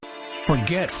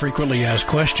Forget frequently asked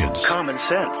questions. Common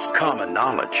sense, common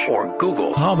knowledge, or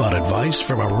Google. How about advice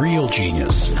from a real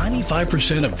genius?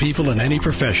 95% of people in any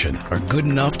profession are good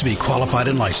enough to be qualified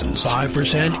and licensed.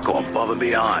 5% go above and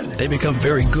beyond. They become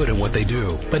very good at what they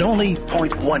do, but only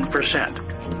 0.1%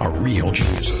 are real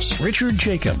geniuses. Richard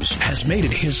Jacobs has made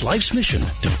it his life's mission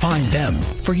to find them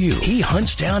for you. He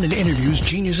hunts down and interviews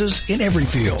geniuses in every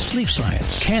field: sleep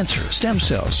science, cancer, stem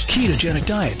cells, ketogenic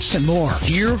diets, and more.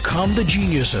 Here come the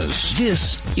geniuses.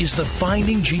 This is the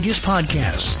Finding Genius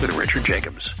Podcast with Richard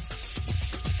Jacobs.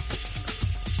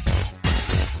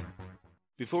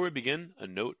 Before we begin, a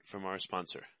note from our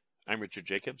sponsor. I'm Richard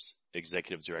Jacobs,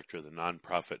 Executive Director of the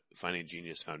nonprofit Finding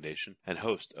Genius Foundation and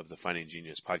host of the Finding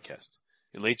Genius Podcast.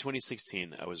 In late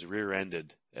 2016, I was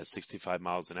rear-ended at 65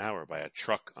 miles an hour by a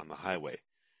truck on the highway,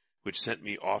 which sent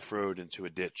me off-road into a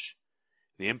ditch.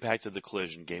 The impact of the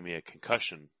collision gave me a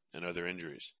concussion and other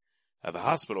injuries. At the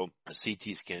hospital, a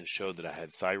CT scan showed that I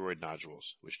had thyroid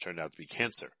nodules, which turned out to be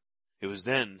cancer. It was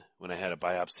then, when I had a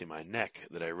biopsy of my neck,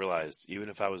 that I realized even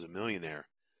if I was a millionaire,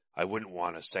 I wouldn't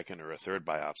want a second or a third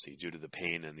biopsy due to the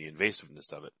pain and the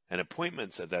invasiveness of it. And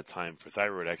appointments at that time for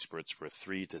thyroid experts were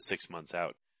 3 to 6 months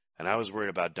out. And I was worried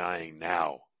about dying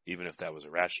now, even if that was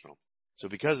irrational. So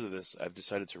because of this, I've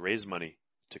decided to raise money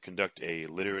to conduct a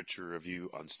literature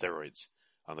review on steroids,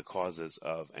 on the causes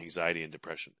of anxiety and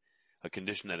depression, a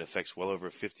condition that affects well over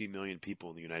 50 million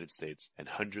people in the United States and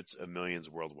hundreds of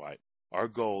millions worldwide. Our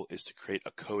goal is to create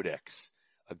a codex,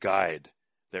 a guide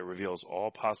that reveals all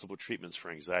possible treatments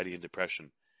for anxiety and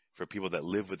depression for people that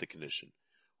live with the condition,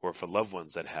 or for loved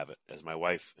ones that have it, as my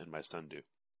wife and my son do.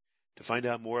 To find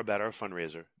out more about our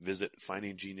fundraiser, visit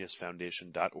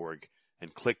findinggeniusfoundation.org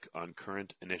and click on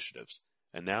current initiatives.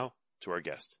 And now to our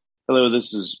guest. Hello,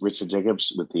 this is Richard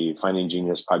Jacobs with the Finding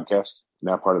Genius Podcast,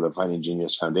 now part of the Finding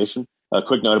Genius Foundation. A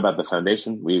quick note about the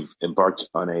foundation. We've embarked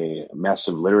on a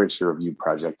massive literature review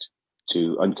project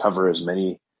to uncover as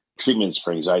many treatments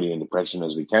for anxiety and depression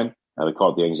as we can. We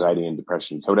call it the Anxiety and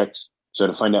Depression Codex. So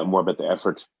to find out more about the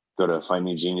effort, go to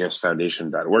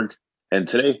findinggeniusfoundation.org. And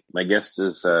today, my guest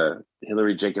is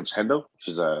Hilary Jacobs Hendel.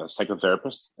 She's a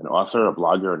psychotherapist, an author, a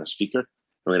blogger, and a speaker.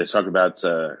 We're going to talk about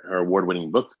her award-winning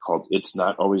book called It's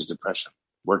Not Always Depression,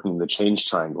 Working the Change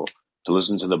Triangle to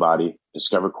Listen to the Body,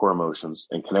 Discover Core Emotions,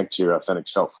 and Connect to Your Authentic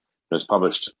Self. It was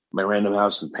published by Random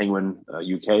House and Penguin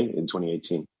UK in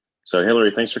 2018. So,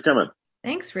 Hilary, thanks for coming.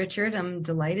 Thanks, Richard. I'm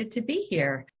delighted to be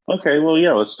here. Okay, well,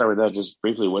 yeah, let's start with that. Just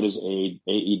briefly, what is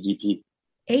AEDP?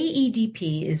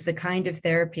 AEDP is the kind of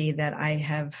therapy that I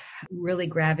have really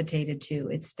gravitated to.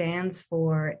 It stands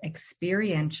for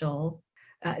experiential.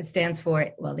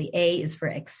 The A is for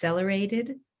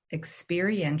accelerated,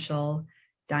 experiential,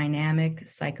 dynamic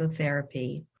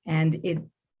psychotherapy. And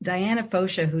Diana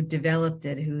Fosha, who developed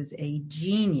it, who's a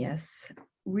genius,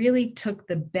 really took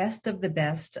the best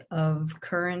of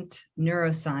current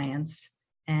neuroscience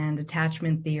and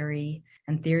attachment theory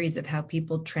and theories of how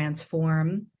people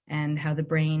transform and how the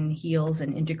brain heals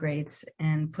and integrates,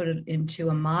 and put it into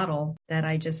a model that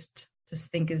I just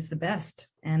think is the best.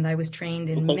 And I was trained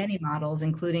in many models,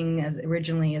 including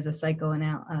originally as a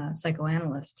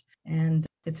psychoanalyst. And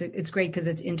it's great because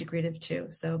it's integrative too.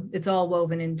 So it's all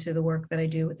woven into the work that I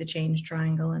do with the Change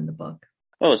Triangle and the book.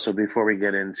 Oh, so before we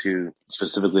get into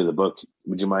specifically the book,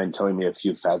 would you mind telling me a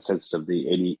few facets of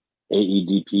the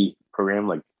AEDP program?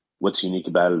 Like what's unique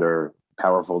about it or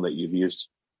powerful that you've used?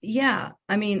 Yeah,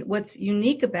 I mean, what's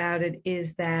unique about it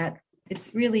is that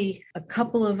it's really a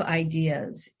couple of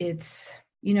ideas. It's,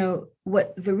 the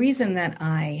reason that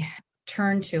I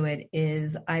turned to it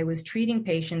is I was treating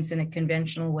patients in a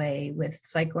conventional way with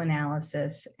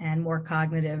psychoanalysis and more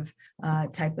cognitive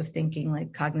type of thinking,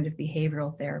 like cognitive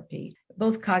behavioral therapy.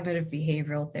 Both cognitive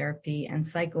behavioral therapy and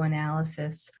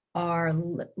psychoanalysis are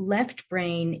left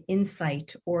brain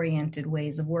insight oriented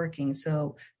ways of working.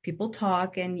 So people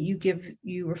talk and you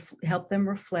help them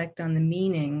reflect on the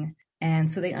meaning, and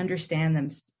so they understand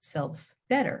themselves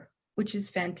better, which is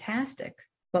fantastic.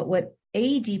 But what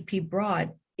AEDP brought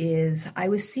is I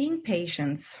was seeing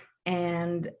patients,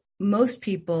 and most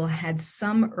people had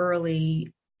some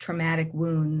early traumatic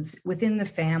wounds within the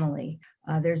family.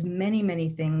 There's many, many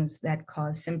things that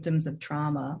cause symptoms of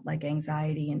trauma, like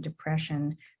anxiety and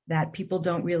depression, that people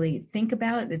don't really think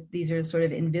about. These are sort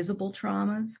of invisible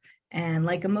traumas, and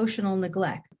like emotional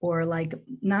neglect, or like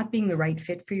not being the right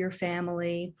fit for your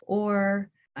family, or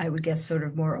I would guess sort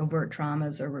of more overt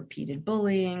traumas or repeated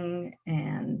bullying,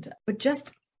 but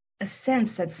just a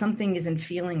sense that something isn't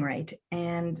feeling right.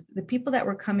 And the people that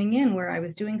were coming in where I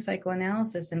was doing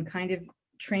psychoanalysis and kind of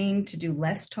trained to do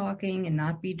less talking and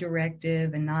not be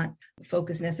directive and not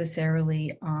focus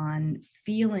necessarily on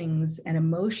feelings and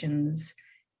emotions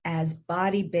as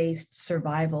body-based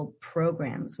survival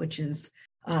programs, which is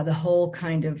the whole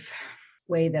kind of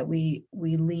way that we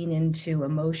lean into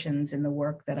emotions in the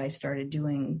work that I started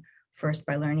doing first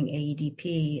by learning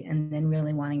AEDP and then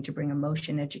really wanting to bring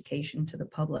emotion education to the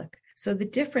public. So the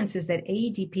difference is that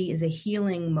AEDP is a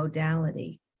healing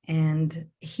modality, and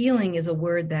healing is a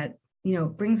word that,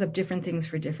 brings up different things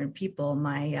for different people.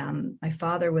 My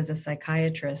father was a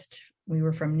psychiatrist. We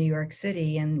were from New York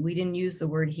City, and we didn't use the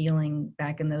word healing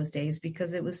back in those days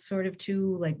because it was sort of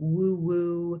too like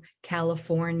woo-woo,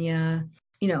 California,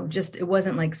 it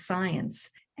wasn't like science.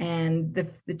 And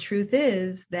the truth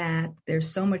is that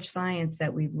there's so much science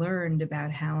that we've learned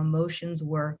about how emotions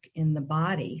work in the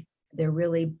body. They're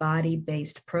really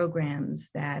body-based programs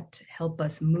that help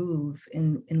us move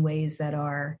in ways that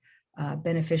are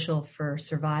beneficial for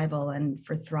survival and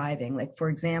for thriving. Like, for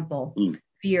example,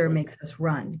 fear makes us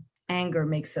run. Anger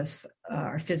makes us,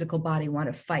 our physical body, want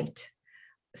to fight.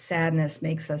 Sadness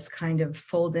makes us kind of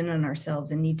fold in on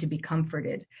ourselves and need to be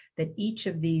comforted. That each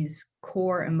of these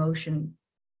core emotion,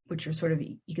 which are sort of,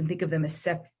 you can think of them as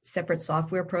separate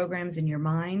software programs in your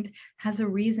mind, has a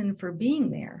reason for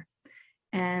being there.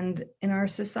 And in our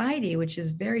society, which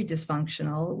is very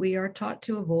dysfunctional, we are taught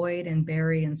to avoid and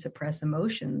bury and suppress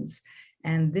emotions.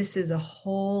 And this is a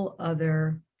whole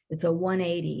other, it's a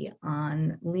 180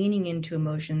 on leaning into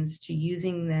emotions, to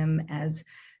using them as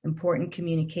important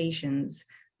communications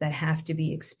that have to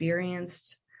be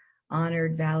experienced,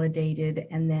 honored, validated,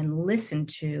 and then listened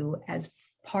to as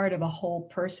part of a whole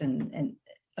person and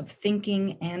of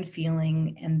thinking and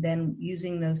feeling, and then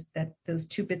using those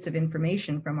two bits of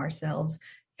information from ourselves,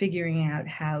 figuring out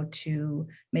how to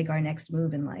make our next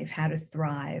move in life, how to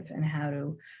thrive, and how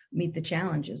to meet the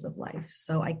challenges of life.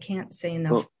 So I can't say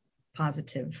enough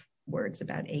positive words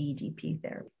about AEDP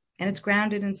therapy. And it's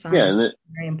grounded in science. Yeah,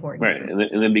 very important.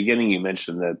 Right. In the beginning, you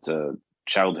mentioned that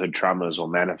childhood traumas will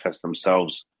manifest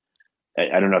themselves.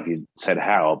 I don't know if you said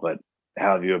how, but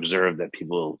how have you observed that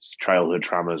people's childhood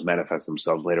traumas manifest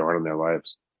themselves later on in their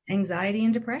lives? Anxiety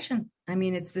and depression. I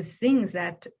mean, it's the things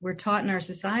that we're taught in our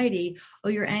society. Oh,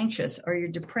 you're anxious or you're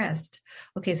depressed.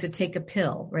 Okay, so take a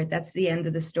pill, right? That's the end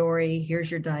of the story. Here's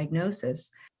your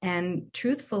diagnosis. And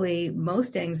truthfully,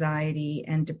 most anxiety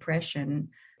and depression,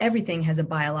 everything has a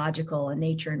biological, a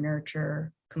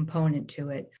nature-nurture component to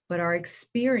it. But our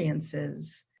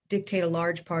experiences dictate a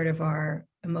large part of our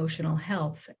emotional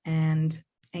health. And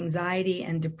anxiety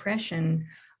and depression,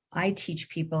 I teach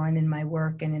people, and in my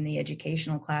work and in the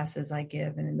educational classes I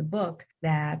give and in the book,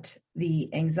 that the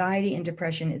anxiety and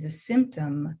depression is a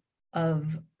symptom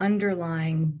of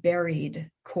underlying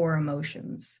buried core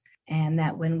emotions. And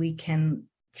that when we can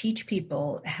teach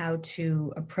people how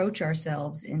to approach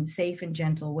ourselves in safe and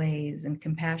gentle ways and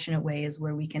compassionate ways,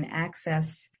 where we can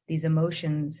access these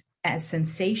emotions as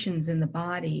sensations in the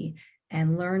body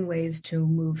and learn ways to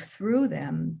move through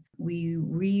them, we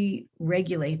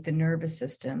re-regulate the nervous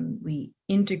system. We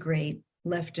integrate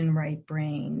left and right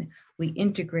brain. We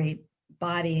integrate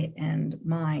body and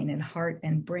mind and heart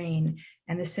and brain,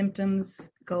 and the symptoms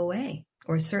go away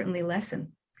or certainly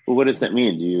lessen. Well, what does that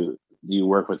mean? Do you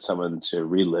work with someone to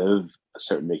relive a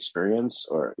certain experience,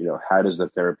 or how does the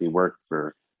therapy work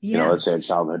for let's say a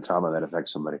childhood trauma that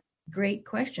affects somebody? Great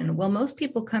question. Well, most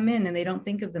people come in and they don't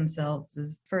think of themselves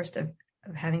as first of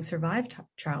having survived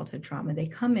childhood trauma. They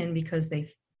come in because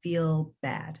they feel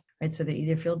bad, right? So they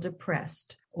either feel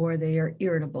depressed or they are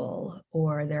irritable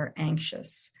or they're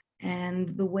anxious. And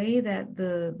the way that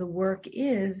the work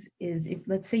is if,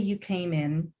 let's say you came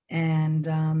in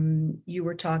and you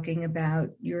were talking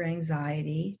about your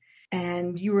anxiety,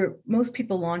 and most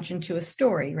people launch into a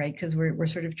story, right? Because we're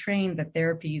sort of trained that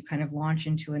therapy, you kind of launch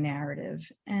into a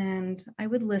narrative. And I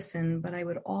would listen, but I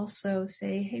would also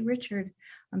say, hey, Richard,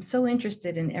 I'm so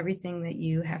interested in everything that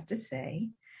you have to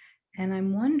say. And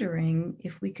I'm wondering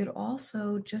if we could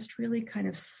also just really kind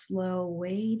of slow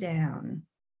way down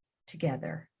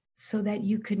together so that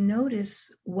you could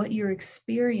notice what you're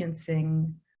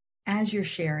experiencing as you're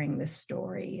sharing this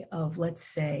story of, let's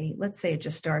say it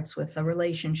just starts with a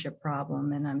relationship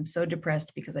problem, and I'm so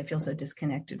depressed because I feel so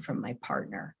disconnected from my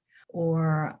partner,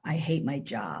 or I hate my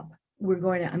job. I'm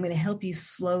going to help you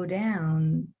slow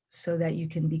down so that you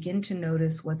can begin to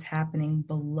notice what's happening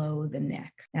below the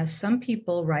neck. Now, some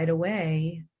people right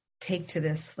away take to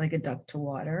this like a duck to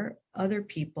water. Other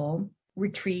people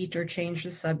retreat or change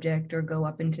the subject or go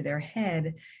up into their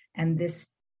head. And this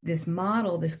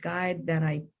model, this guide that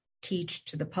I teach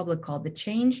to the public called the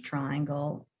change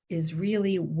triangle is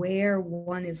really where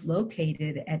one is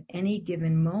located at any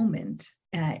given moment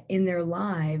in their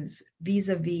lives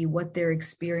vis-a-vis what they're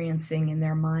experiencing in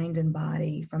their mind and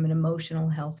body from an emotional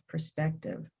health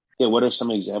perspective. Yeah, what are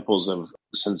some examples of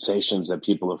sensations that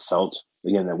people have felt?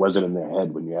 Again, that wasn't in their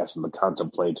head when you asked them to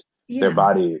contemplate their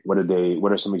body. What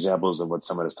are some examples of what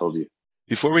someone has told you?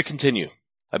 Before we continue,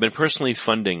 I've been personally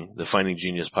funding the Finding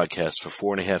Genius podcast for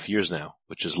 4.5 years now,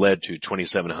 which has led to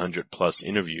 2,700 plus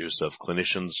interviews of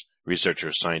clinicians,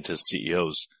 researchers, scientists,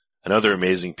 CEOs, and other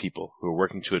amazing people who are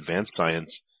working to advance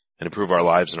science and improve our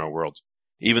lives and our world.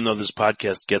 Even though this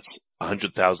podcast gets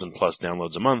 100,000 plus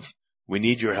downloads a month, we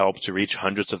need your help to reach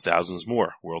hundreds of thousands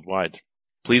more worldwide.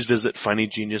 Please visit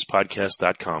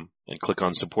findinggeniuspodcast.com and click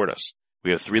on Support Us.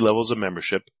 We have 3 levels of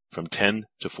membership from $10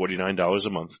 to $49 a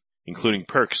month, including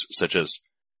perks such as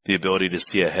the ability to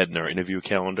see ahead in our interview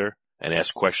calendar and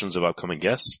ask questions of upcoming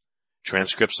guests,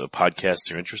 transcripts of podcasts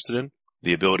you're interested in,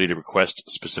 the ability to request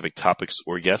specific topics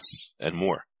or guests, and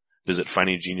more. Visit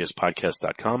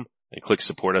findinggeniuspodcast.com and click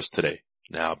Support Us today.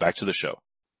 Now back to the show.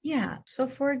 Yeah. So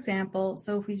for example,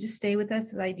 if we just stay with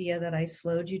this idea that I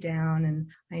slowed you down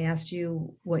and I asked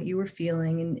you what you were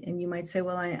feeling, and you might say,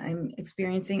 well, I'm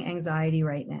experiencing anxiety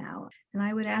right now. And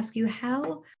I would ask you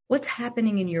what's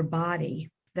happening in your body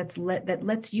that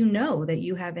lets you know that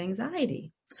you have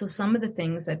anxiety. So some of the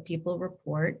things that people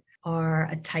report are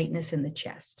a tightness in the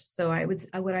chest. So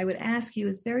what I would ask you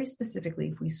is very specifically,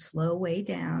 if we slow way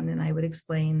down, and I would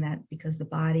explain that because the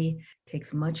body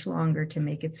takes much longer to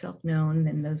make itself known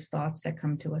than those thoughts that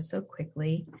come to us so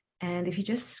quickly. And if you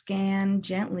just scan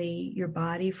gently your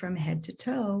body from head to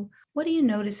toe, what do you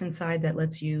notice inside that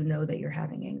lets you know that you're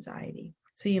having anxiety?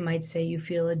 So you might say you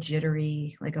feel a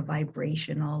jittery, like a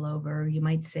vibration all over. You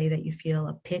might say that you feel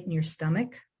a pit in your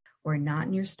stomach or a knot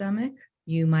in your stomach.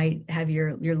 You might have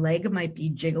your leg might be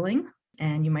jiggling,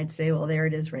 and you might say, well, there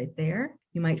it is right there.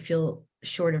 You might feel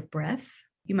short of breath.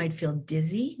 You might feel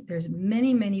dizzy. There's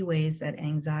many, many ways that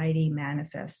anxiety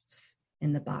manifests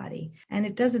in the body.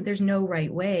 And there's no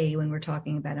right way when we're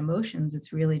talking about emotions.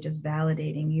 It's really just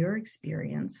validating your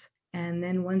experience. And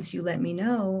then once you let me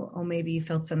know, maybe you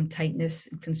felt some tightness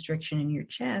and constriction in your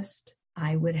chest,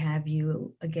 I would have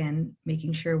you, again,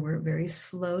 making sure we're very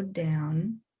slowed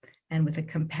down. And with a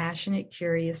compassionate,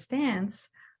 curious stance,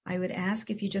 I would ask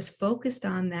if you just focused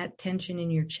on that tension in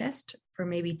your chest for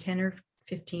maybe 10 or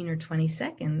 15 or 20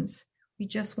 seconds. We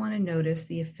just want to notice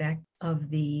the effect of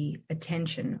the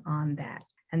attention on that.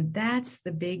 And that's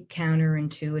the big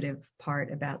counterintuitive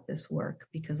part about this work,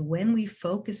 because when we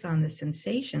focus on the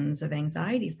sensations of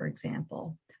anxiety, for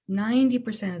example,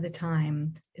 90% of the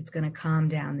time, it's going to calm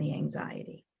down the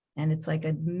anxiety. And it's like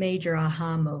a major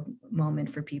aha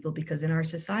moment for people, because in our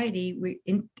society,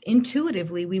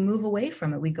 intuitively, we move away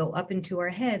from it. We go up into our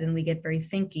head and we get very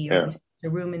thinky, or we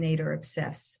ruminate or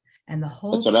obsess. And the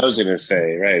whole— That's what I was going to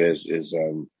say, right, is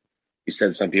you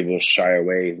said some people shy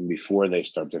away even before they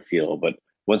start to feel, but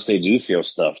once they do feel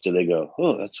stuff, do they go,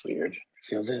 oh, that's weird, I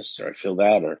feel this, or I feel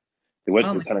that, or what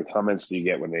kind of comments do you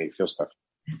get when they feel stuff?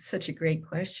 That's such a great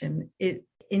question.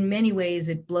 In many ways,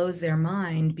 it blows their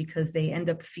mind because they end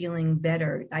up feeling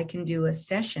better. I can do a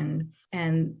session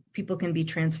and people can be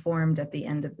transformed at the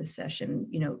end of the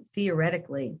session,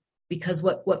 theoretically, because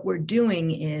what we're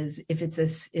doing is if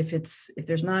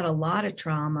there's not a lot of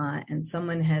trauma and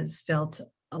someone has felt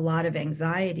a lot of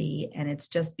anxiety and it's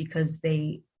just because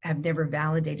they have never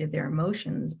validated their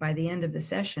emotions, by the end of the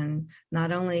session,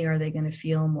 not only are they going to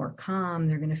feel more calm,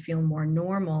 they're going to feel more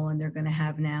normal, and they're going to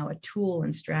have now a tool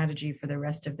and strategy for the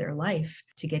rest of their life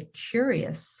to get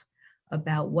curious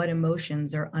about what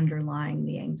emotions are underlying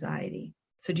the anxiety.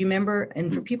 So do you remember,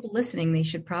 and for people listening, they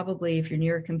should probably, if you're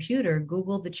near a computer,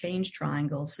 Google the change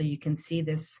triangle so you can see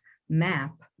this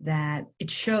map that it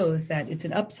shows that it's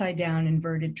an upside down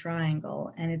inverted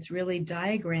triangle, and it's really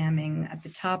diagramming at the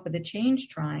top of the change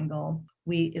triangle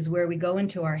is where we go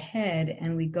into our head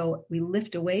and we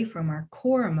lift away from our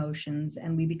core emotions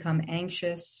and we become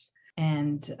anxious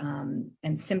and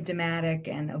symptomatic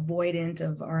and avoidant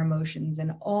of our emotions,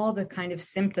 and all the kind of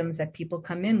symptoms that people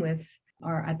come in with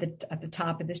are at the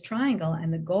top of this triangle.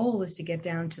 And the goal is to get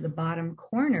down to the bottom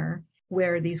corner,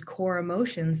 where these core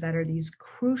emotions that are these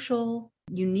crucial,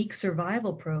 unique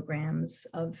survival programs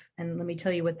and let me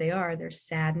tell you what they are. They're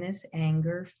sadness,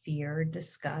 anger, fear,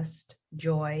 disgust,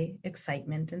 joy,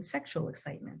 excitement, and sexual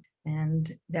excitement.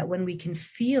 And that when we can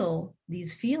feel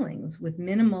these feelings with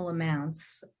minimal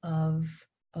amounts of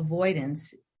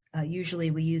avoidance,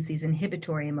 usually we use these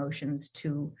inhibitory emotions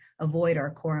to avoid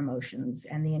our core emotions.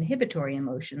 And the inhibitory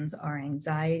emotions are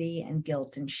anxiety and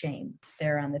guilt and shame.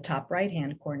 They're on the top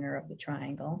right-hand corner of the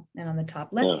triangle. And on the top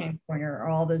left-hand corner are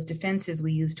all those defenses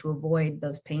we use to avoid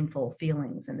those painful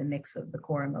feelings and the mix of the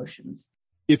core emotions.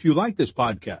 If you like this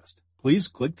podcast, please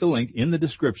click the link in the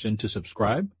description to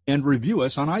subscribe and review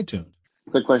us on iTunes.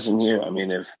 Quick question here. I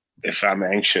mean, if I'm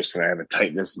anxious and I have a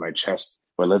tightness in my chest,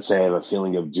 or let's say I have a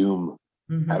feeling of doom,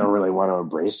 I don't really want to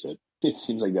embrace it. It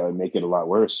seems like that would make it a lot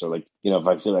worse. So like, if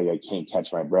I feel like I can't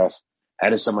catch my breath,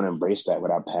 how does someone embrace that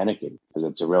without panicking? Because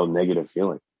it's a real negative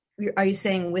feeling. Are you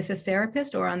saying with a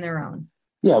therapist or on their own?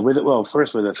 Yeah,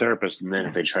 first with a therapist, and then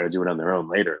if they try to do it on their own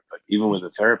later. But even with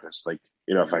a therapist, like,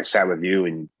 if I sat with you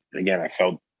and again, I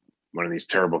felt one of these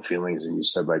terrible feelings and you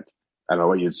said like, I don't know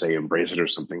what you'd say, embrace it or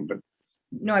something, but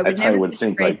no, I would never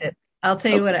think embrace like, it. I'll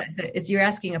tell you what I said. You're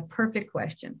asking a perfect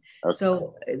question. Okay.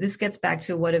 So this gets back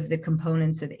to one of the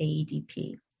components of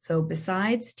AEDP. So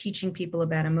besides teaching people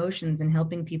about emotions and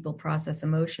helping people process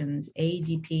emotions,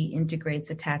 AEDP integrates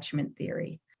attachment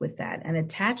theory with that. And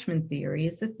attachment theory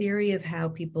is the theory of how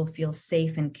people feel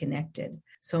safe and connected.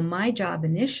 So my job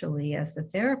initially as the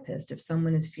therapist, if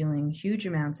someone is feeling huge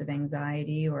amounts of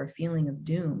anxiety or a feeling of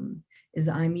doom, is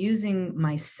I'm using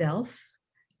myself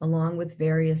along with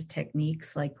various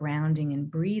techniques like grounding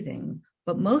and breathing,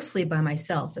 but mostly by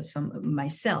myself. If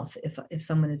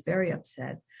someone is very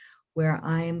upset, where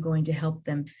I am going to help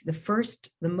them. The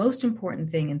most important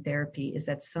thing in therapy is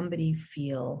that somebody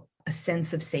feel a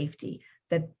sense of safety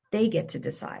that they get to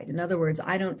decide. In other words,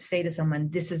 I don't say to someone,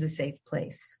 this is a safe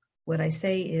place. What I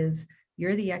say is,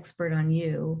 you're the expert on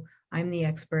you. I'm the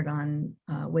expert on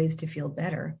ways to feel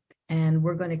better. And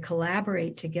we're going to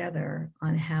collaborate together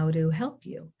on how to help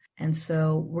you. And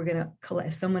so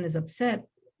if someone is upset,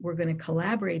 we're going to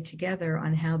collaborate together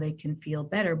on how they can feel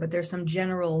better. But there's some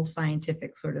general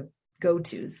scientific sort of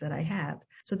go-tos that I have.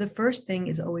 So the first thing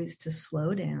is always to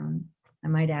slow down. I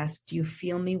might ask, do you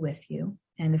feel me with you?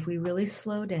 And if we really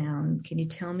slow down, can you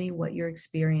tell me what you're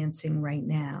experiencing right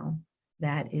now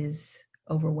that is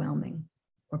overwhelming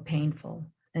or painful?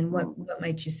 And what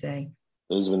might you say?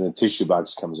 This is when the tissue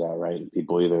box comes out, right?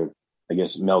 People either, I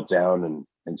guess, melt down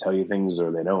and tell you things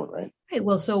or they don't, right? Right.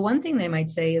 Well, so one thing they might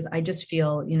say is, I just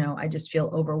feel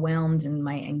overwhelmed and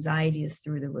my anxiety is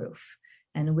through the roof.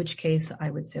 And in which case I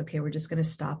would say, okay, we're just going to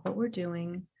stop what we're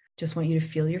doing. Just want you to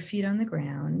feel your feet on the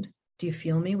ground. Do you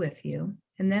feel me with you?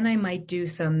 And then I might do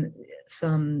these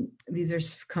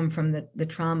come from the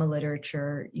trauma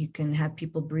literature. You can have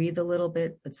people breathe a little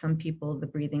bit, but some people, the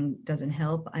breathing doesn't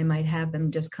help. I might have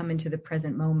them just come into the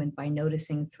present moment by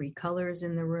noticing 3 colors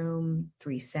in the room,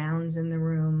 3 sounds in the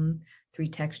room, 3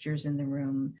 textures in the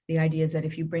room. The idea is that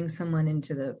if you bring someone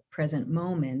into the present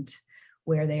moment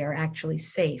where they are actually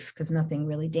safe, because nothing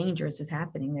really dangerous is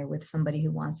happening, they're with somebody who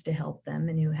wants to help them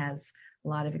and who has a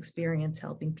lot of experience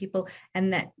helping people.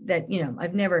 And that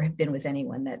I've never been with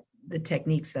anyone that the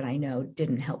techniques that I know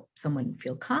didn't help someone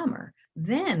feel calmer.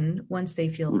 Then once they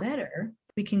feel better,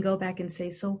 we can go back and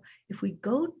say, so if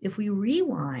we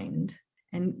rewind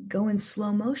and go in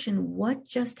slow motion, what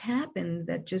just happened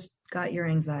that just got your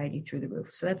anxiety through the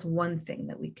roof? So that's one thing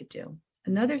that we could do.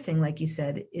 Another thing, like you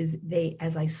said, is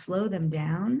as I slow them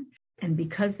down, and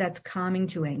because that's calming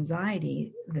to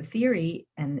anxiety, the theory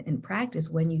and in practice,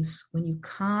 when you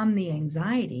calm the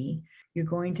anxiety, you're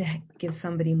going to give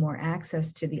somebody more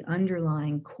access to the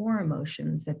underlying core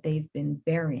emotions that they've been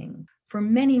burying. For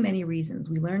many, many reasons,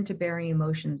 we learn to bury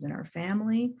emotions in our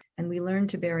family, and we learn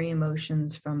to bury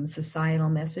emotions from societal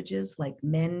messages, like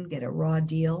men get a raw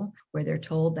deal where they're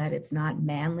told that it's not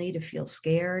manly to feel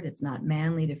scared, it's not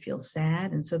manly to feel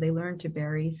sad, and so they learn to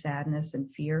bury sadness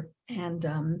and fear, and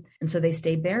so they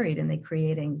stay buried and they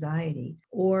create anxiety.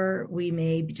 Or we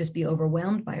may just be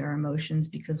overwhelmed by our emotions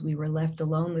because we were left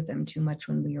alone with them too much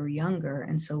when we were younger,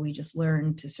 and so we just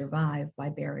learn to survive by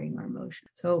burying our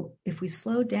emotions. So if we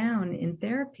slow down in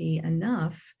therapy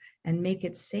enough and make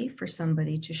it safe for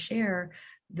somebody to share,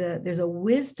 there's a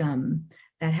wisdom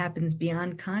that happens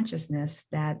beyond consciousness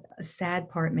that a sad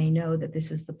part may know that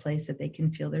this is the place that they can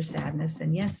feel their sadness.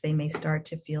 And yes, they may start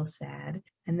to feel sad.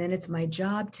 And then it's my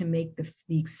job to make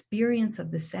the experience of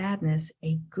the sadness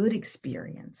a good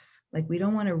experience. Like, we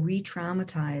don't want to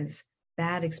re-traumatize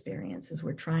bad experiences.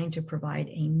 We're trying to provide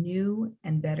a new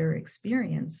and better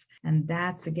experience. And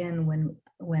that's, again,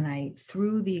 when I,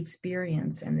 through the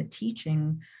experience and the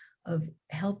teaching of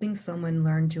helping someone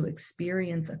learn to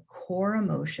experience a core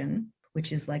emotion,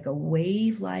 which is like a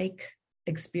wave-like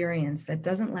experience that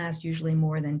doesn't last usually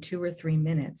more than 2 or 3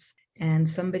 minutes. And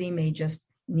somebody may just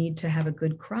need to have a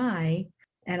good cry,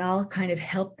 and I'll kind of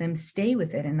help them stay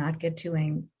with it and not get too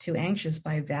anxious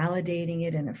by validating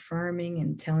it and affirming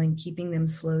and keeping them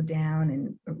slowed down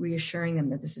and reassuring them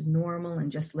that this is normal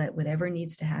and just let whatever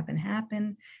needs to happen,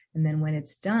 happen. And then when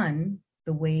it's done,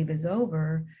 the wave is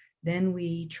over, then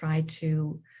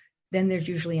there's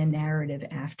usually a narrative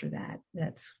after that.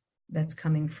 That's that's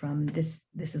coming from this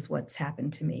is what's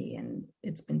happened to me, and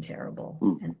it's been terrible.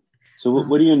 And so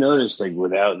what do you notice, like,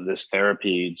 without this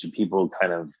therapy, do people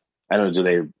kind of, I don't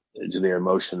know, do their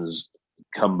emotions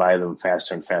come by them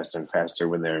faster and faster and faster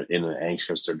when they're in an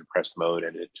anxious or depressed mode,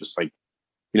 and it just, like,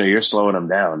 you're slowing them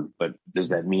down, but does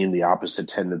that mean the opposite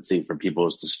tendency for people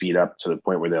is to speed up to the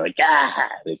point where they're like,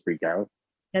 they freak out?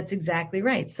 That's exactly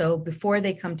right. So before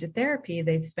they come to therapy,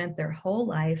 they've spent their whole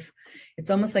life. It's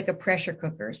almost like a pressure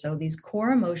cooker. So these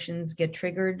core emotions get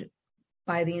triggered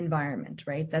by the environment,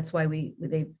 right? That's why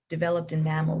they've developed in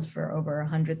mammals for over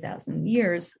 100,000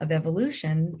 years of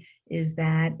evolution, is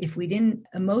that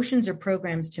emotions are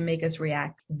programs to make us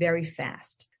react very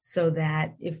fast. So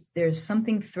that if there's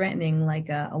something threatening, like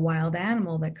a wild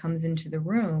animal that comes into the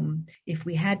room, if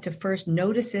we had to first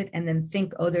notice it and then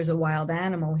think, oh, there's a wild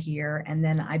animal here, and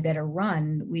then I better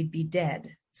run, we'd be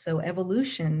dead. So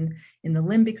evolution in the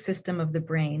limbic system of the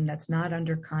brain that's not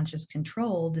under conscious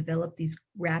control developed these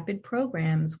rapid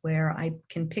programs where I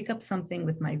can pick up something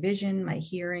with my vision, my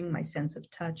hearing, my sense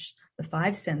of touch, the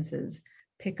 5 senses,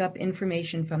 pick up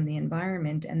information from the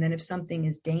environment. And then if something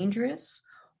is dangerous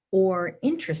or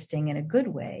interesting in a good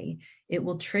way, it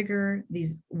will trigger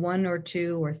these 1 or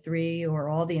 2 or 3 or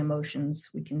all the emotions.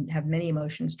 We can have many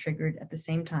emotions triggered at the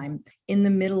same time in the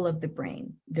middle of the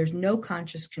brain. There's no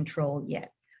conscious control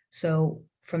yet. So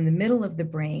from the middle of the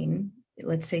brain,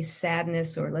 let's say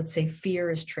sadness or let's say fear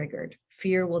is triggered.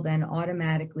 Fear will then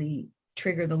automatically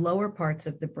trigger the lower parts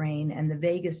of the brain and the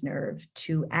vagus nerve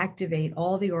to activate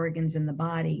all the organs in the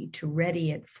body to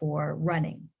ready it for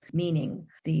running, meaning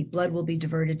the blood will be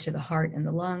diverted to the heart and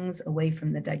the lungs, away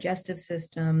from the digestive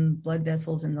system. Blood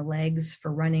vessels in the legs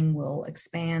for running will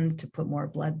expand to put more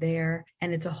blood there.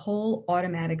 And it's a whole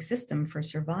automatic system for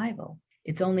survival.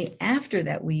 It's only after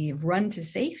that we've run to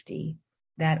safety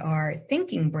that our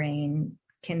thinking brain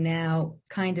can now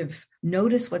kind of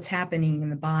notice what's happening in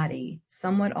the body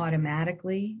somewhat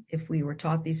automatically. If we were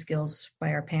taught these skills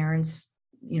by our parents,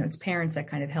 it's parents that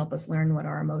kind of help us learn what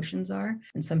our emotions are.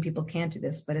 And some people can't do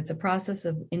this, but it's a process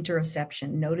of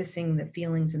interoception, noticing the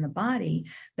feelings in the body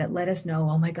that let us know,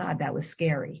 oh my God, that was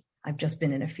scary. I've just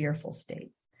been in a fearful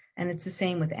state. And it's the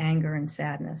same with anger and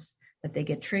sadness, that they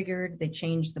get triggered, they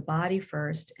change the body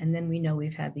first, and then we know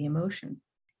we've had the emotion.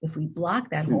 If we block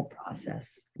that whole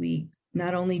process,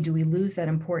 not only do we lose that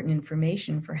important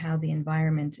information for how the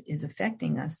environment is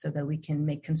affecting us so that we can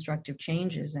make constructive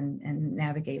changes and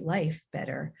navigate life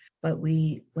better, but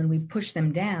when we push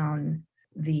them down,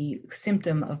 the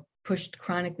symptom of pushed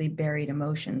chronically buried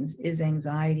emotions is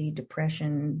anxiety,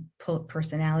 depression,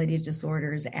 personality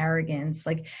disorders, arrogance,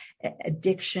 like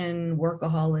addiction,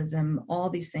 workaholism, all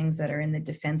these things that are in the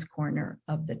defense corner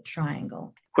of the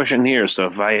triangle. Question here. So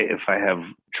if I have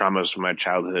traumas from my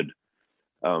childhood,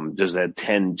 does that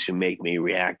tend to make me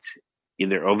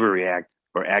either overreact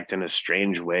or act in a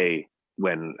strange way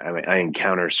when I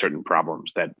encounter certain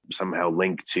problems that somehow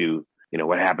link to,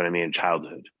 what happened to me in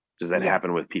childhood? Does that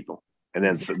happen with people? And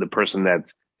then so the person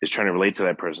that is trying to relate to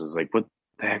that person is like, what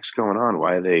the heck's going on?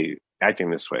 Why are they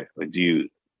acting this way? Like, do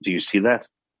you see that?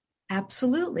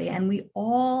 Absolutely. And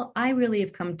I really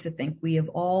have come to think we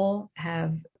all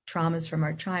have traumas from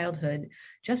our childhood,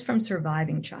 just from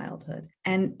surviving childhood.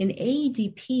 And in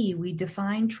AEDP, we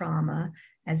define trauma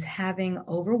as having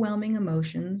overwhelming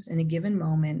emotions in a given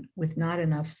moment with not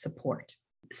enough support.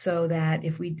 So that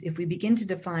if we begin to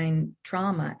define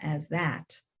trauma as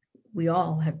that, we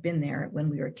all have been there when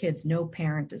we were kids. No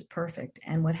parent is perfect.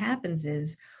 And what happens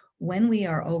is when we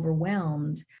are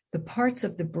overwhelmed, the parts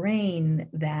of the brain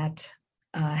that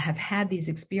have had these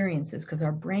experiences, because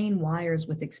our brain wires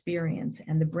with experience,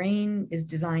 and the brain is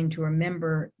designed to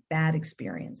remember bad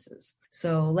experiences.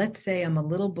 So let's say I'm a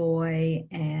little boy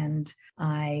and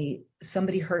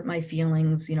somebody hurt my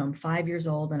feelings. I'm 5 years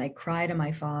old and I cry to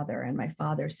my father, and my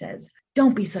father says,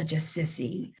 "Don't be such a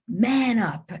sissy, man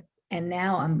up." And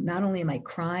now not only am I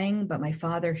crying, but my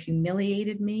father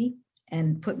humiliated me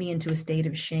and put me into a state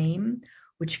of shame,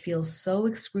 which feels so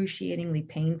excruciatingly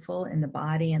painful in the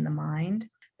body and the mind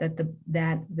that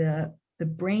the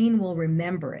brain will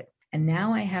remember it. And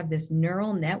now I have this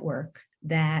neural network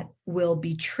that will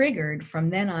be triggered from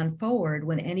then on forward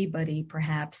when anybody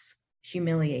perhaps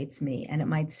humiliates me. And it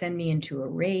might send me into a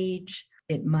rage.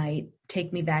 It might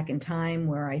take me back in time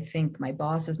where I think my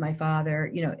boss is my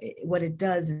father. What it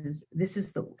does is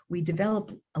we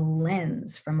develop a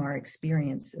lens from our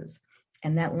experiences.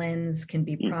 And that lens can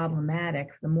be problematic.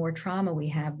 The more trauma we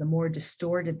have, the more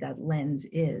distorted that lens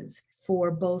is, for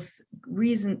both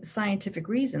scientific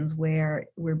reasons, where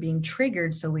we're being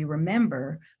triggered so we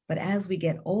remember. But as we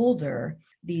get older,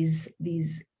 these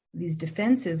these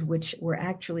defenses, which were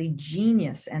actually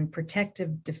genius and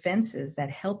protective defenses that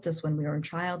helped us when we were in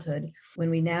childhood, when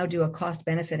we now do a cost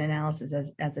benefit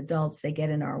analysis as adults, they get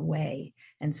in our way.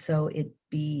 And so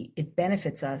it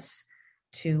benefits us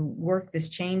to work this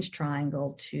change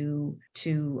triangle to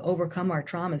overcome our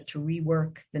traumas, to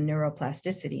rework the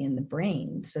neuroplasticity in the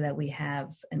brain so that we have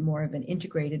more of an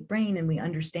integrated brain and we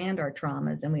understand our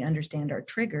traumas and we understand our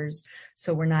triggers.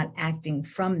 So we're not acting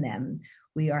from them.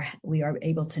 We are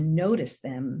able to notice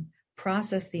them,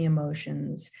 process the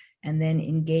emotions, and then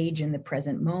engage in the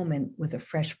present moment with a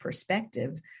fresh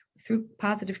perspective through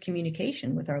positive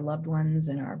communication with our loved ones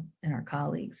and our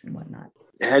colleagues and whatnot.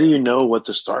 How do you know what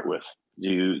to start with? Do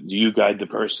you guide the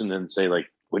person and say, like,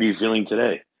 what are you feeling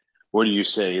today? Or do you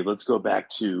say, let's go back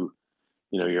to,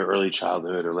 your early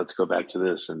childhood, or let's go back to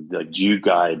this? And do you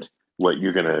guide what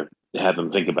you're going to have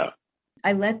them think about?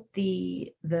 I let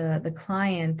the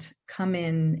client come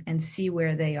in and see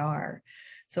where they are.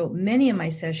 So many of my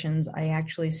sessions, I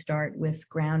actually start with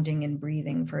grounding and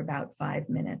breathing for about 5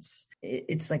 minutes.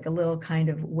 It's like a little kind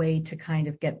of way to kind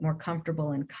of get more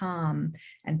comfortable and calm.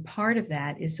 And part of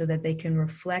that is so that they can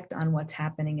reflect on what's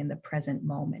happening in the present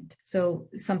moment. So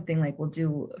something like we'll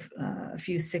do a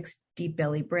few 6 deep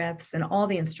belly breaths, and all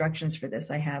the instructions for this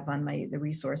I have on the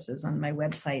resources on my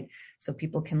website so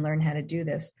people can learn how to do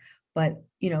this. But,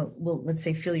 let's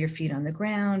say feel your feet on the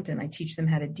ground, and I teach them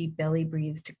how to deep belly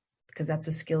breathe because that's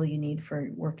a skill you need for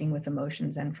working with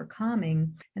emotions and for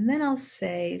calming. And then I'll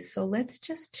say, so let's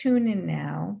just tune in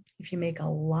now. If you make a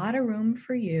lot of room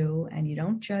for you and you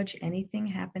don't judge anything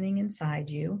happening inside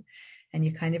you, and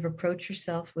you kind of approach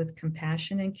yourself with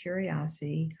compassion and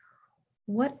curiosity,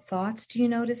 what thoughts do you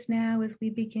notice now as we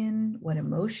begin? What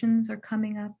emotions are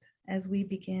coming up as we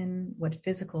begin? What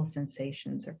physical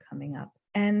sensations are coming up?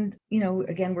 And,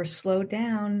 again, we're slowed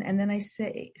down. And then I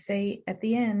say at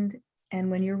the end, and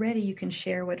when you're ready, you can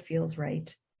share what feels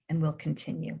right, and we'll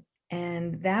continue.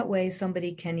 And that way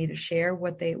somebody can either share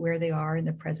where they are in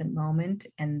the present moment,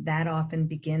 and that often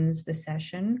begins the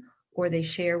session, or they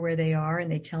share where they are and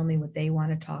they tell me what they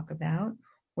want to talk about,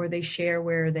 or they share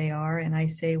where they are. And I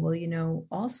say, well,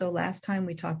 also last time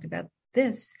we talked about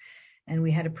this, and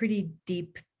we had a pretty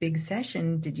deep, big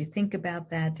session. Did you think about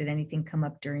that? Did anything come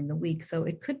up during the week? So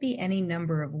it could be any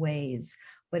number of ways,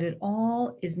 but it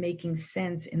all is making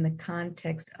sense in the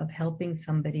context of helping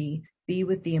somebody be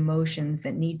with the emotions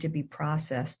that need to be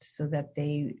processed so that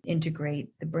they integrate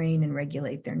the brain and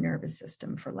regulate their nervous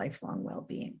system for lifelong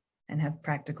well-being and have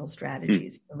practical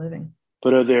strategies for living.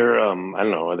 But are there,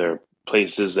 are there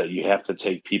places that you have to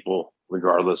take people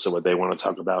regardless of what they want to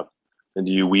talk about? And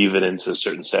do you weave it into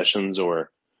certain sessions,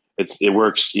 or it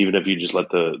works even if you just let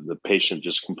the patient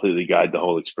just completely guide the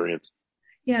whole experience?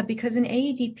 Yeah, because in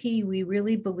AEDP, we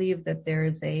really believe that there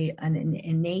is an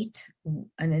innate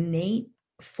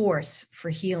force for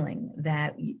healing,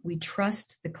 that we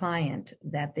trust the client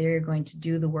that they're going to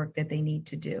do the work that they need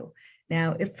to do.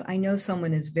 Now, if I know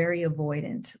someone is very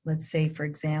avoidant, let's say, for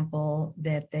example,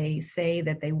 that they say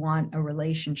that they want a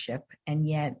relationship, and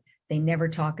yet they never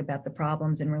talk about the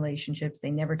problems in relationships.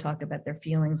 They never talk about their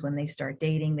feelings when they start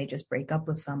dating. They just break up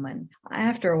with someone.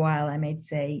 After a while, I might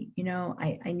say,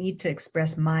 I need to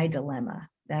express my dilemma,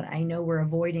 that I know we're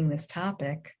avoiding this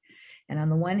topic. And on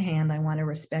the one hand, I want to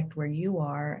respect where you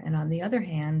are. And on the other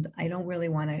hand, I don't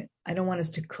want us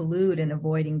to collude in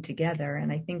avoiding together.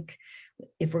 And I think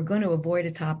if we're going to avoid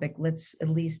a topic, let's at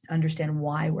least understand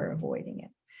why we're avoiding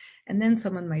it. And then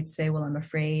someone might say, well, I'm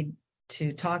afraid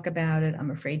to talk about it.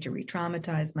 I'm afraid to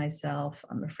re-traumatize myself.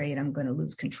 I'm afraid I'm going to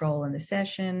lose control in the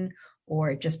session,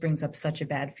 or it just brings up such a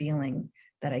bad feeling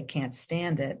that I can't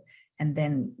stand it. And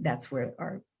then that's where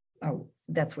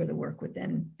the work would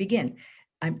then begin.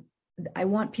 I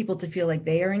want people to feel like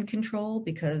they are in control,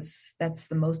 because that's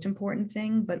the most important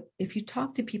thing. But if you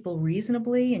talk to people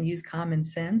reasonably and use common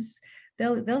sense,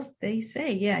 they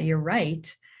say, yeah, you're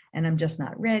right, and I'm just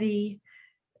not ready.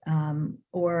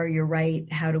 Or you're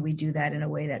right, how do we do that in a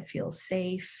way that feels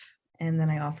safe? And then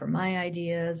I offer my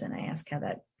ideas and I ask how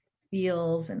that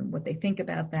feels and what they think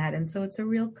about that. And so it's a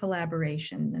real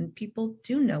collaboration, and people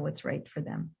do know what's right for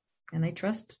them. And I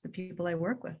trust the people I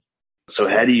work with. So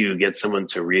how do you get someone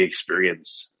to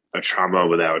re-experience a trauma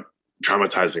without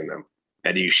traumatizing them?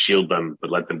 How do you shield them but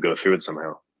let them go through it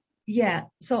somehow? Yeah.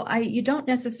 So you don't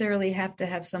necessarily have to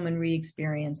have someone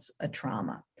re-experience a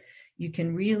trauma. You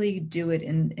can really do it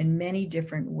in many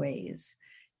different ways.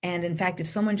 And in fact, if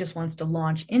someone just wants to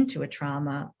launch into a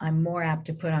trauma, I'm more apt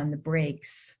to put on the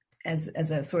brakes as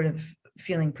a sort of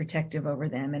feeling protective over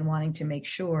them and wanting to make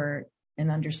sure and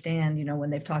understand, when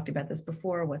they've talked about this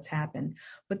before, what's happened.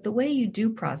 But the way you do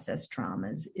process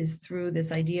traumas is through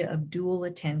this idea of dual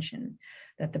attention,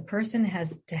 that the person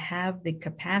has to have the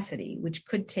capacity, which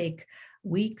could take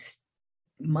weeks,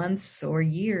 months, or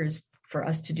years for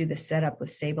us to do the setup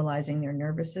with stabilizing their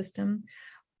nervous system.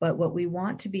 But what we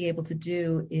want to be able to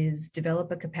do is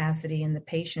develop a capacity in the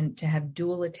patient to have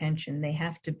dual attention. They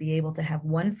have to be able to have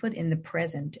one foot in the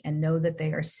present and know that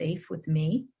they are safe with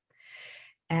me,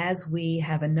 as we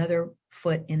have another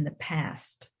foot in the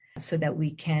past, so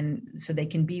they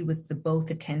can be with the both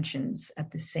attentions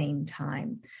at the same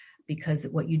time. Because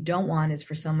what you don't want is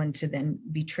for someone to then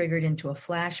be triggered into a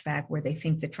flashback where they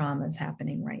think the trauma is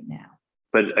happening right now.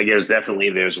 But I guess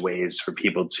definitely there's ways for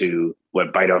people to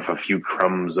bite off a few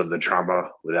crumbs of the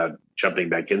trauma without jumping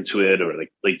back into it, or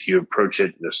like do you approach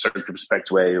it in a circumspect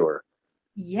way, or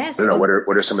yes, I don't know,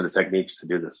 what are some of the techniques to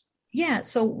do this? Yeah.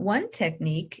 So one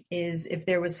technique is if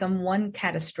there was one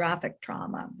catastrophic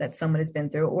trauma that someone has been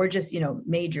through, or just,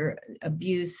 major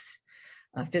abuse,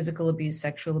 physical abuse,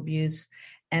 sexual abuse,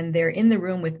 and they're in the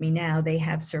room with me now, they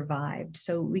have survived.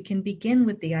 So we can begin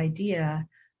with the idea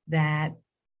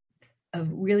of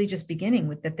really just beginning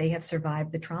with that they have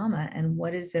survived the trauma, and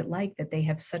what is it like that they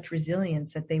have such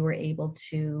resilience that they were able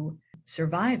to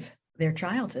survive their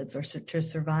childhoods or to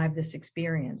survive this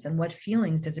experience, and what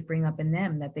feelings does it bring up in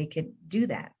them that they could do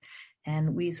that.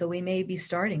 And we may be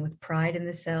starting with pride in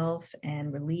the self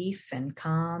and relief and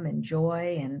calm and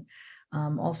joy and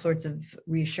all sorts of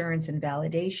reassurance and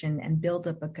validation, and build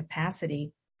up a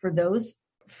capacity for those,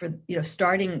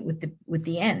 starting with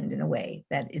the end in a way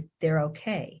that they're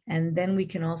okay. And then we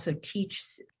can also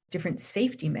teach different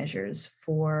safety measures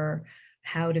for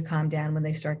how to calm down when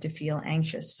they start to feel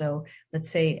anxious. So let's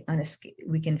say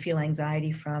we can feel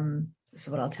anxiety from, this is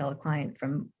what I'll tell a client,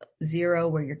 from 0,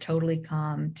 where you're totally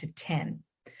calm, to 10,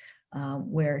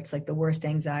 where it's like the worst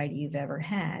anxiety you've ever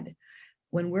had.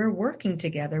 When we're working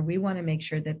together, we want to make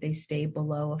sure that they stay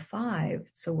below a 5.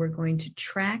 So we're going to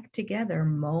track together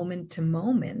moment to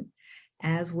moment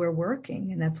as we're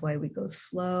working. And that's why we go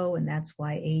slow. And that's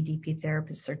why ADP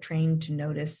therapists are trained to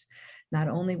notice not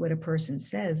only what a person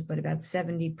says, but about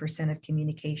 70% of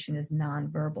communication is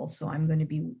nonverbal. So I'm going to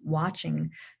be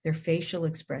watching their facial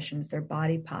expressions, their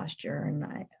body posture, and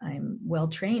I'm well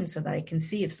trained so that I can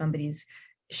see if somebody's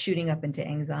shooting up into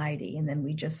anxiety. And then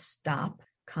we just stop,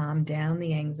 calm down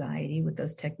the anxiety with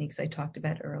those techniques I talked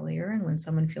about earlier. And when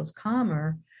someone feels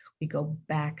calmer, we go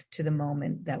back to the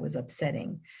moment that was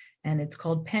upsetting. And it's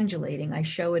called pendulating. I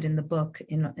show it in the book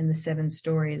in the 7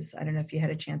 stories. I don't know if you had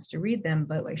a chance to read them,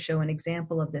 but I show an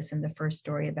example of this in the first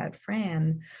story about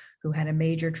Fran, who had a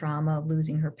major trauma of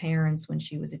losing her parents when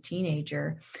she was a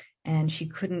teenager. And she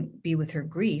couldn't be with her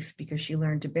grief because she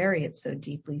learned to bury it so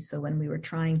deeply. So when we were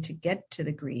trying to get to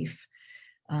the grief,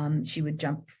 she would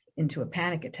jump into a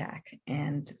panic attack.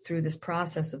 And through this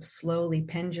process of slowly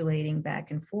pendulating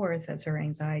back and forth as her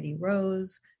anxiety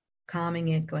rose, calming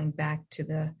it, going back to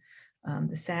the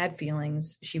sad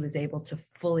feelings, she was able to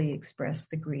fully express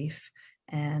the grief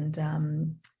and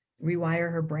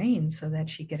rewire her brain so that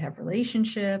she could have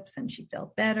relationships, and she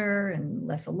felt better and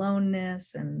less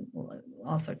aloneness, and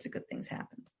all sorts of good things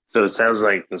happened. So it sounds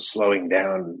like the slowing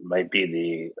down might be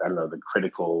the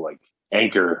critical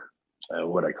anchor,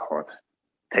 what I call it,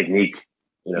 technique,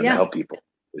 to help people.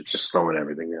 It's just slowing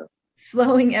everything down.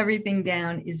 Slowing everything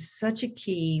down is such a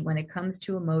key when it comes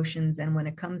to emotions and when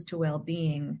it comes to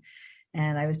well-being.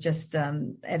 And I was just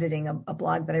editing a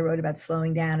blog that I wrote about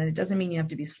slowing down. And it doesn't mean you have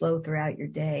to be slow throughout your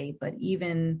day, but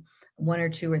even 1 or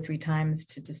 2 or 3 times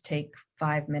to just take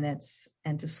 5 minutes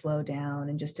and to slow down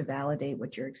and just to validate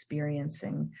what you're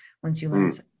experiencing once you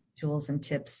learn some tools and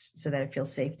tips so that it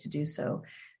feels safe to do so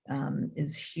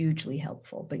is hugely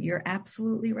helpful. But you're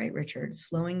absolutely right, Richard.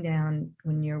 Slowing down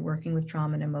when you're working with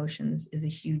trauma and emotions is a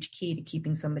huge key to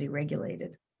keeping somebody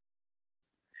regulated.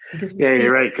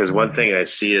 You're right. Because one thing I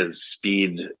see is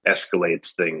speed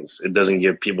escalates things. It doesn't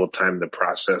give people time to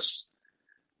process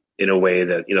in a way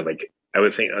that, I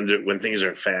would think when things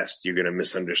are fast, you're going to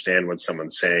misunderstand what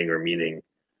someone's saying or meaning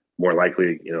more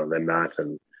likely, than not.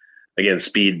 And again,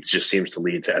 speed just seems to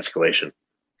lead to escalation.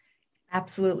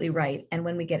 Absolutely right. And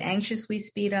when we get anxious, we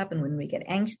speed up. And when we get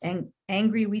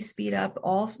angry, we speed up.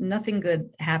 Nothing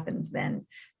good happens then.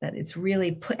 That it's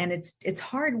really and it's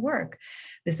hard work,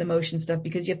 this emotion stuff,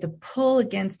 because you have to pull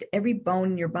against every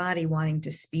bone in your body wanting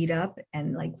to speed up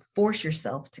and force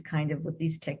yourself to kind of, with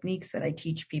these techniques that I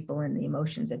teach people in the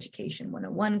Emotions Education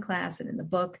 101 class and in the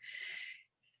book,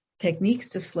 techniques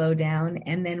to slow down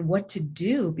and then what to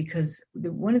do, because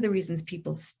one of the reasons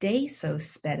people stay so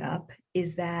sped up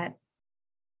is that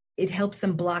it helps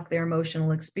them block their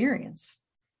emotional experience.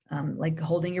 Like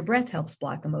holding your breath helps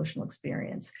block emotional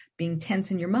experience. Being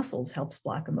tense in your muscles helps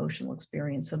block emotional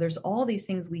experience. So there's all these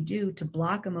things we do to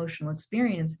block emotional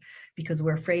experience because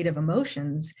we're afraid of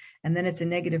emotions. And then it's a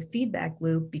negative feedback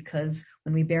loop because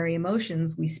when we bury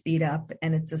emotions, we speed up.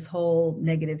 And it's this whole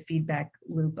negative feedback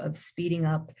loop of speeding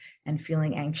up and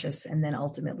feeling anxious and then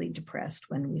ultimately depressed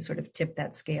when we sort of tip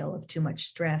that scale of too much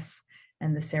stress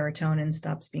and the serotonin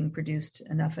stops being produced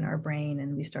enough in our brain,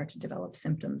 and we start to develop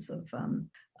symptoms of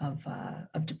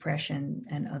depression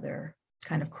and other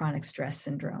kind of chronic stress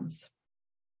syndromes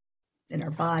in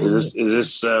our body. Is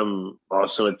this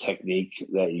also a technique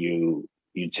that you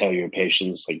tell your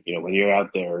patients, like, when you're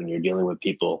out there and you're dealing with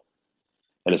people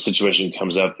and a situation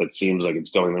comes up that seems like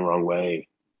it's going the wrong way,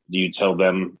 do you tell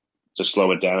them to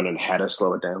slow it down and how to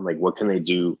slow it down? Like, what can they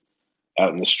do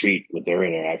out in the street with their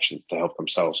interactions to help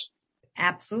themselves?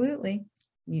 Absolutely.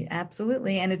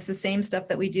 Absolutely. And it's the same stuff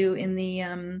that we do in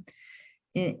the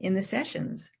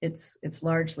sessions. It's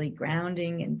largely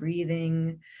grounding and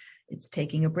breathing. It's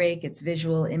taking a break. It's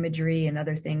visual imagery.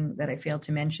 Another thing that I failed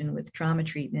to mention with trauma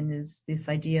treatment is this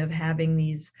idea of having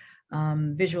these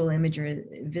visual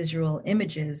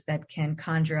images that can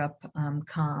conjure up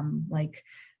calm, like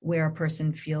where a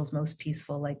person feels most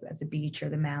peaceful, like at the beach or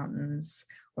the mountains,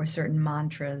 or certain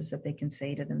mantras that they can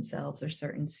say to themselves, or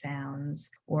certain sounds,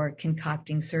 or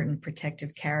concocting certain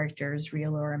protective characters,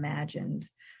 real or imagined,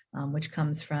 which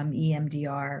comes from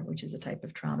EMDR, which is a type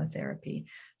of trauma therapy.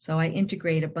 So I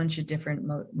integrate a bunch of different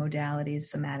modalities,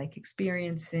 somatic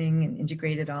experiencing, and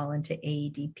integrate it all into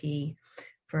AEDP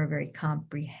for a very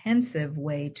comprehensive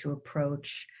way to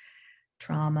approach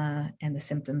trauma and the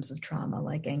symptoms of trauma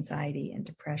like anxiety and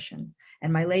depression.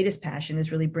 And my latest passion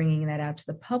is really bringing that out to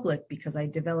the public, because I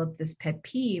developed this pet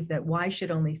peeve that why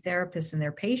should only therapists and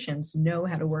their patients know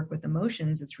how to work with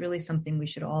emotions? It's really something we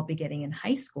should all be getting in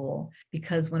high school,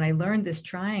 because when I learned this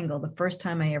triangle, the first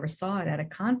time I ever saw it at a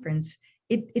conference,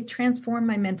 it transformed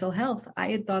my mental health. I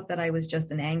had thought that I was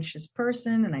just an anxious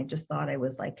person, and I just thought I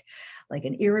was like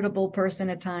an irritable person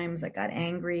at times. I got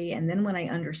angry. And then when I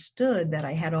understood that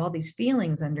I had all these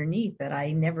feelings underneath that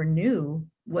I never knew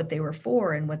what they were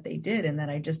for and what they did, and that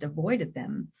I just avoided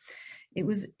them, it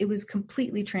was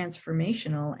completely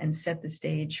transformational and set the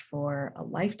stage for a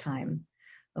lifetime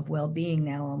of well-being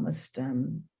now, almost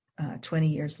 20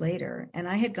 years later. And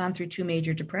I had gone through 2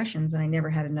 major depressions, and I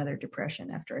never had another depression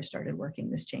after I started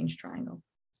working this change triangle.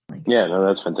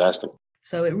 That's fantastic.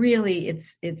 So it really,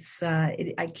 it's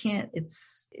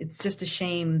just a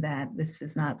shame that this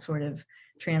is not sort of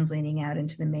translating out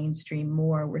into the mainstream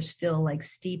more. We're still like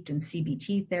steeped in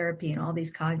CBT therapy and all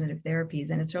these cognitive therapies,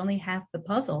 and it's only half the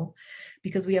puzzle,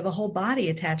 because we have a whole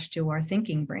body attached to our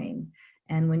thinking brain.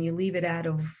 And when you leave it out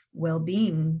of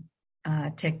well-being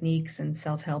techniques and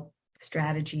self-help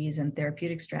strategies and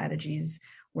therapeutic strategies,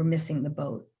 we're missing the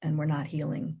boat, and we're not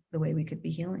healing the way we could be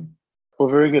healing. Well,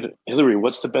 very good. Hilary,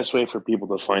 what's the best way for people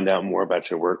to find out more about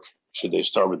your work? Should they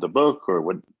start with the book, or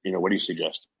what do you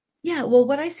suggest? Yeah, well,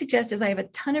 what I suggest is I have a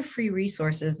ton of free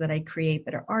resources that I create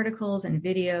that are articles and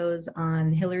videos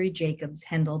on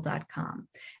HilaryJacobsHendel.com.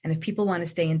 And if people want to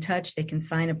stay in touch, they can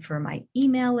sign up for my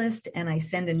email list, and I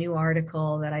send a new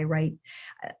article that I write.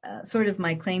 Sort of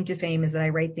my claim to fame is that I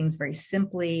write things very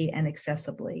simply and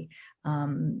accessibly.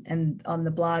 And on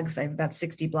the blogs, I have about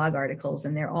 60 blog articles,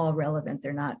 and they're all relevant.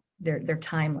 They're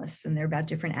timeless, and they're about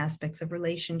different aspects of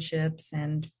relationships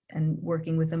and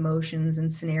working with emotions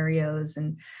and scenarios.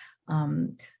 And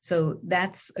so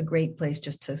that's a great place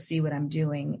just to see what I'm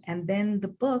doing. And then the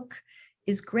book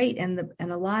is great. And I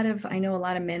know a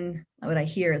lot of men, what I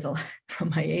hear is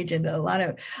from my agent,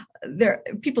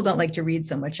 people don't like to read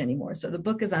so much anymore. So the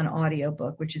book is on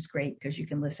audiobook, which is great because you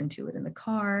can listen to it in the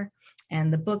car.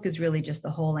 And the book is really just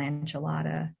the whole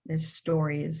enchilada. There's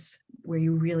stories where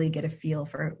you really get a feel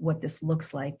for what this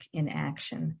looks like in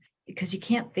action, because you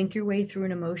can't think your way through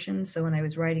an emotion. So when I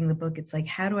was writing the book, it's like,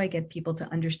 how do I get people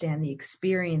to understand the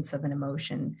experience of an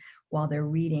emotion while they're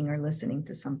reading or listening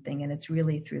to something? And it's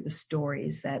really through the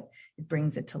stories that it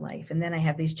brings it to life. And then I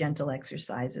have these gentle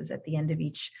exercises at the end of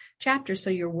each chapter. So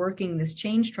you're working this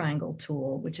change triangle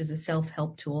tool, which is a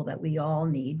self-help tool that we all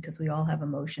need, because we all have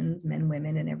emotions, men,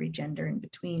 women, and every gender in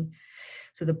between.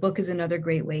 So the book is another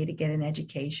great way to get an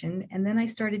education. And then I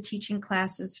started teaching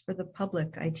classes for the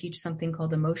public. I teach something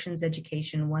called Emotions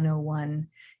Education 101.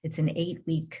 It's an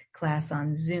 8-week class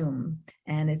on Zoom.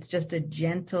 And it's just a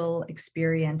gentle,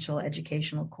 experiential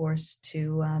educational course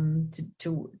to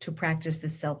practice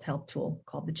this self-help tool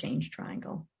called the Change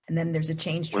Triangle. And then there's a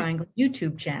Change Triangle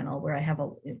YouTube channel where I have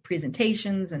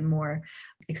presentations and more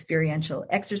experiential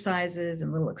exercises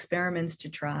and little experiments to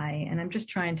try. And I'm just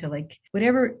trying to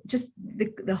just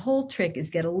the whole trick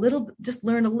is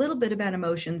learn a little bit about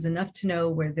emotions, enough to know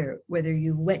whether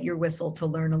you wet your whistle to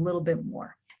learn a little bit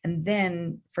more. And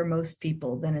then for most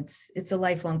people, then it's a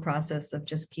lifelong process of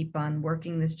just keep on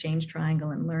working this change triangle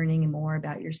and learning more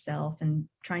about yourself and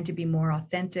trying to be more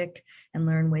authentic and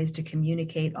learn ways to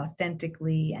communicate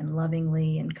authentically and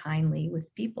lovingly and kindly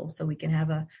with people so we can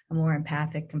have a more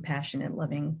empathic, compassionate,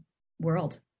 loving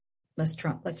world. Less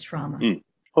trauma.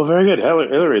 Well, very good.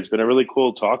 Hilary, it's been a really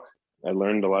cool talk. I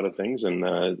learned a lot of things, and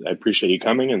I appreciate you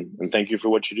coming, and thank you for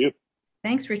what you do.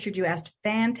 Thanks, Richard. You asked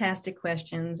fantastic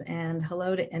questions, and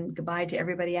hello and goodbye to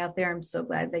everybody out there. I'm so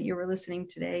glad that you were listening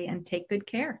today, and take good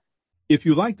care. If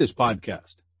you like this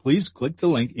podcast, please click the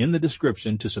link in the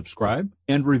description to subscribe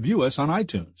and review us on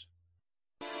iTunes.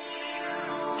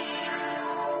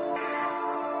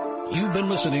 You've been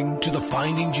listening to the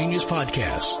Finding Genius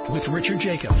podcast with Richard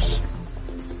Jacobs.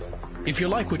 If you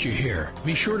like what you hear,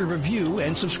 be sure to review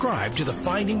and subscribe to the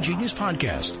Finding Genius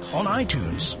podcast on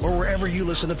iTunes or wherever you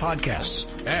listen to podcasts.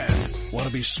 And want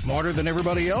to be smarter than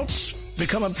everybody else?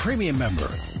 Become a premium member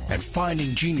at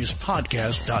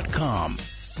findinggeniuspodcast.com.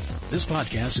 This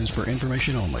podcast is for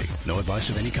information only. No advice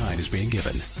of any kind is being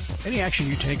given. Any action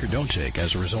you take or don't take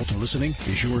as a result of listening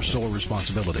is your sole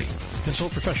responsibility.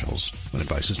 Consult professionals when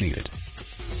advice is needed.